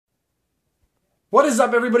What is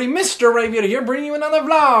up, everybody? Mr. Raviota here, bringing you another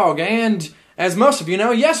vlog. And as most of you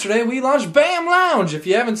know, yesterday we launched BAM Lounge. If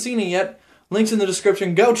you haven't seen it yet, links in the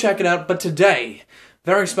description. Go check it out. But today,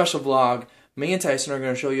 very special vlog. Me and Tyson are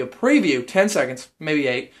going to show you a preview, 10 seconds, maybe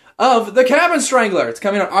 8, of the Cabin Strangler. It's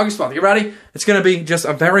coming out August 12th. You ready? It's going to be just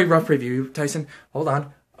a very rough preview. Tyson, hold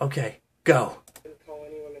on. Okay, go.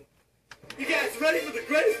 You guys ready for the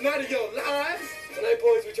greatest night of your lives? Tonight,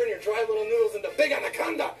 boys, we turn your dry little noodles into big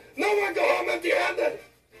anaconda. No one go home empty-handed.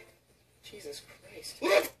 Jesus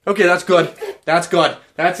Christ. Okay, that's good. That's good.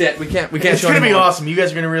 That's it. We can't It's show gonna be anymore. awesome. You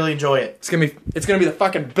guys are gonna really enjoy it. It's gonna be the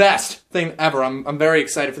fucking best thing ever. I'm very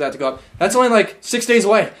excited for that to go up. That's only like 6 days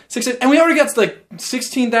away. 6 days, and we already got like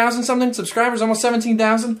 16,000 something subscribers, almost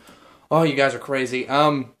 17,000. Oh, you guys are crazy.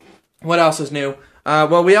 What else is new?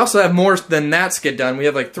 Well, we also have more than that skit done. We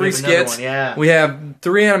have like 3 skits. One, yeah. We have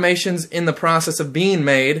 3 animations in the process of being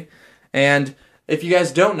made. And if you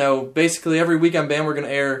guys don't know, basically every week on BAM we're going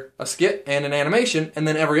to air a skit and an animation. And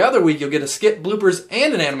then every other week you'll get a skit, bloopers,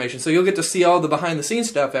 and an animation. So you'll get to see all the behind-the-scenes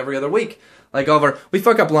stuff every other week. Like all of our... We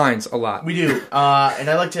fuck up lines a lot. We do. And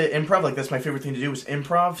I like to improv. Like, that's my favorite thing to do is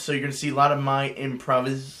improv. So you're going to see a lot of my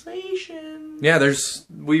improvisation. Yeah,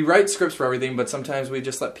 we write scripts for everything, but sometimes we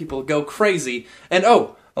just let people go crazy. And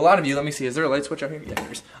oh, a lot of you, let me see, is there a light switch out here? Yeah,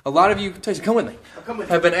 there's. A lot of you, Tyson, come with me. I'll come with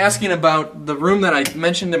have been asking about the room that I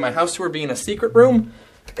mentioned in my house tour being a secret room.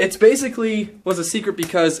 It's basically was a secret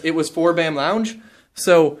because it was for BAM Lounge.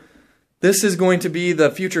 So this is going to be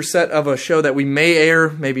the future set of a show that we may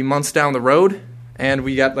air maybe months down the road. And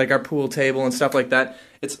we got like our pool table and stuff like that.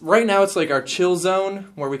 Right now it's like our chill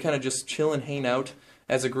zone where we kind of just chill and hang out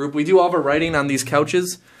as a group. We do all of our writing on these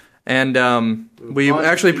couches, and we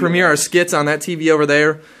actually premiere our skits on that TV over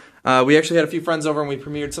there. We actually had a few friends over, and we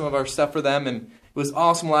premiered some of our stuff for them, and it was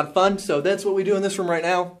awesome, a lot of fun. So that's what we do in this room right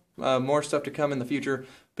now. More stuff to come in the future,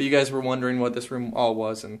 but you guys were wondering what this room all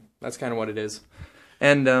was, and that's kind of what it is.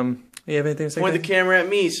 And you have anything to say? Point the camera at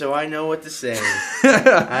me so I know what to say.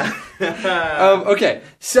 Okay,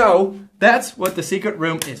 so that's what the secret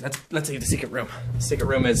room is. Let's see the secret room. The secret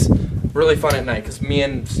room is really fun at night because me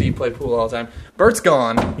and Steve play pool all the time. Bert's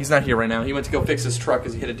gone. He's not here right now. He went to go fix his truck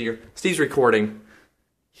because he hit a deer. Steve's recording.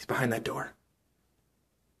 He's behind that door.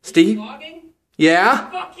 Steve? Vlogging? Yeah?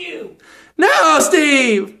 Fuck you! No,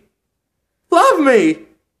 Steve! Love me!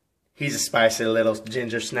 He's a spicy little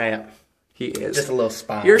ginger snap. He is. Just a little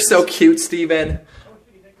spice. You're so cute, Steven.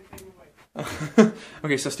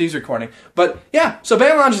 Okay, so Steve's recording. But yeah, so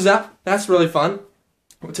BAM Lounge is up. That's really fun.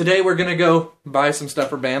 Today we're going to go buy some stuff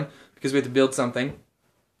for BAM because we have to build something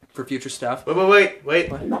for future stuff. Wait.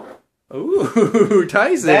 What? Ooh,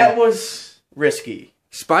 Tyson. That was risky.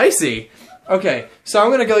 Spicy. Okay, so I'm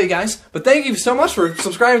going to go, you guys. But thank you so much for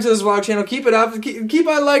subscribing to this vlog channel. Keep it up. Keep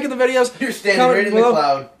on liking the videos. You're standing right in the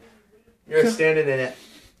cloud. You're standing in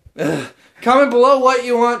it. Comment below what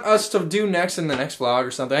you want us to do next in the next vlog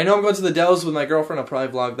or something. I know I'm going to the Dells with my girlfriend. I'll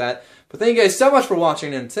probably vlog that. But thank you guys so much for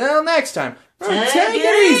watching. Until next time, take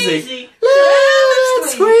it easy.